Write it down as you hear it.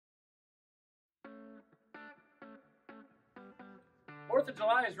4th of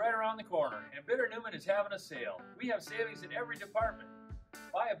July is right around the corner, and Bitter Newman is having a sale. We have savings in every department.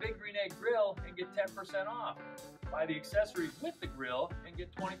 Buy a Big Green Egg grill and get 10% off. Buy the accessories with the grill and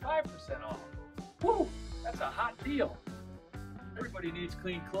get 25% off. Woo! That's a hot deal. Everybody needs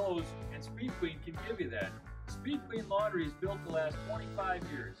clean clothes, and Speed Queen can give you that. Speed Queen laundry is built to last 25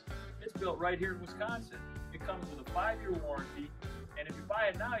 years. It's built right here in Wisconsin. It comes with a 5-year warranty, and if you buy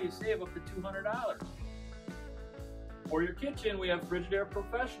it now, you save up to $200. For your kitchen, we have Frigidaire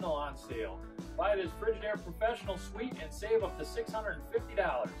Professional on sale. Buy this Frigidaire Professional Suite and save up to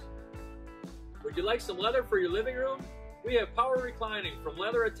 $650. Would you like some leather for your living room? We have power reclining from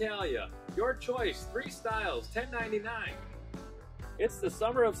Leather Italia. Your choice, 3 styles, $10.99. It's the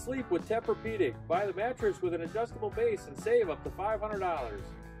summer of sleep with Tempur-Pedic. Buy the mattress with an adjustable base and save up to $500.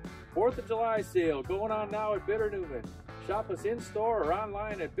 4th of July sale going on now at Bitter Newman. Shop us in-store or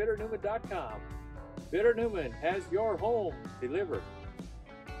online at bitternewman.com. Bitter Newman has your home delivered.